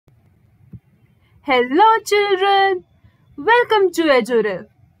Hello children, welcome to EduRev.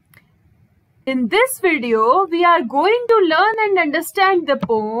 In this video, we are going to learn and understand the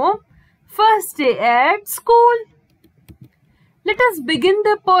poem First Day at School. Let us begin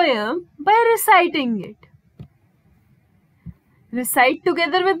the poem by reciting it. Recite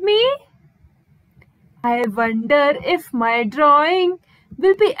together with me. I wonder if my drawing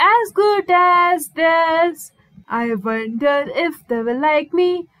will be as good as theirs. I wonder if they will like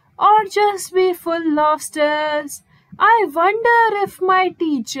me or just be full of stares. I wonder if my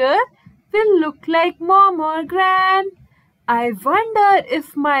teacher will look like mom or gran. I wonder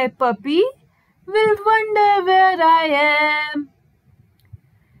if my puppy will wonder where I am.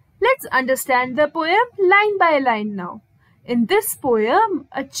 Let's understand the poem line by line now. In this poem,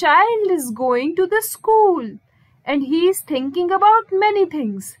 a child is going to the school and he is thinking about many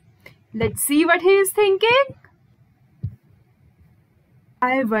things. Let's see what he is thinking.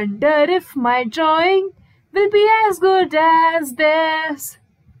 I wonder if my drawing will be as good as theirs.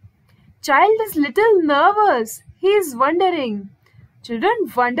 Child is little nervous. He is wondering.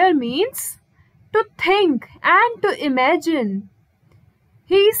 Children, wonder means to think and to imagine.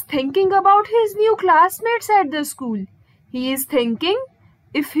 He is thinking about his new classmates at the school. He is thinking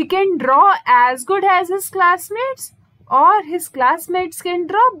if he can draw as good as his classmates or his classmates can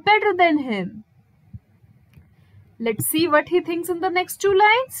draw better than him. Let's see what he thinks in the next two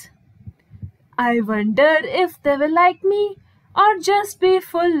lines. I wonder if they will like me or just be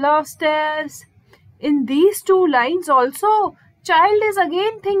full of stares. In these two lines also, child is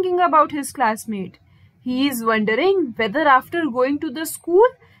again thinking about his classmate. He is wondering whether after going to the school,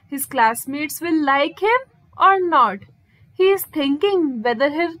 his classmates will like him or not. He is thinking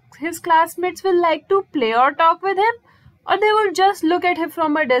whether his classmates will like to play or talk with him or they will just look at him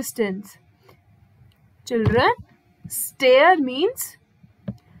from a distance. Children, stare means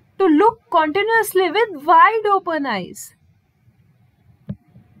to look continuously with wide open eyes.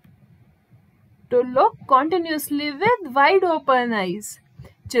 To look continuously with wide open eyes.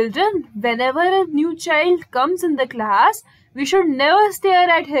 Children, whenever a new child comes in the class, we should never stare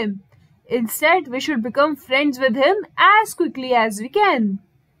at him. Instead, we should become friends with him as quickly as we can.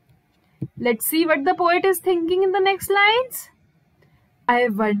 Let's see what the poet is thinking in the next lines. I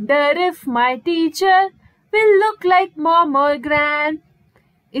wonder if my teacher will look like mom or gran.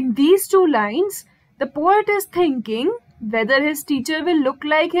 In these two lines, the poet is thinking whether his teacher will look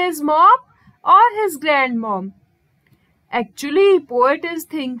like his mom or his grandmom. Actually, poet is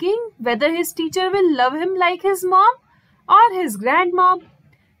thinking whether his teacher will love him like his mom or his grandmom.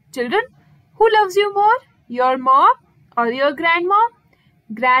 Children, who loves you more, your mom or your grandmom?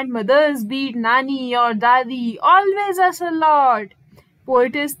 Grandmothers, be it nani or dadi, always us a lot.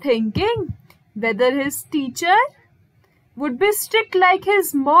 Poet is thinking whether his teacher would be strict like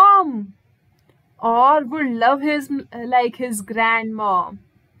his mom or would love him like his grandmom.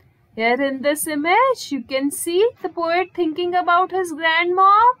 Here in this image, you can see the poet thinking about his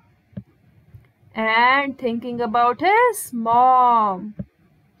grandmom and thinking about his mom.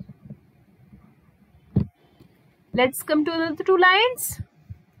 Let's come to the two lines.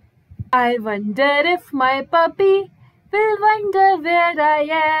 I wonder if my puppy will wonder where I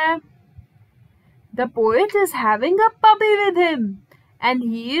am. The poet is having a puppy with him and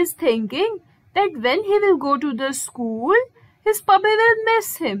he is thinking that when he will go to the school, his puppy will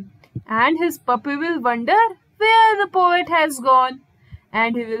miss him and his puppy will wonder where the poet has gone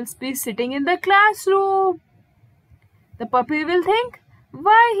and he will be sitting in the classroom. The puppy will think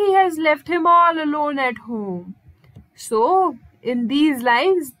why he has left him all alone at home. So, in these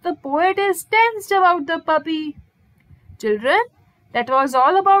lines, the poet is tensed about the puppy. Children, that was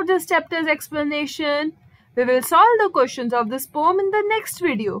all about this chapter's explanation. We will solve the questions of this poem in the next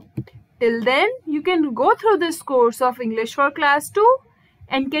video. Till then, you can go through this course of English for Class 2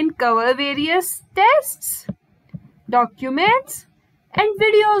 and can cover various tests, documents, and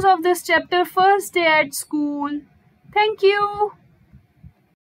videos of this chapter First Day at School. Thank you.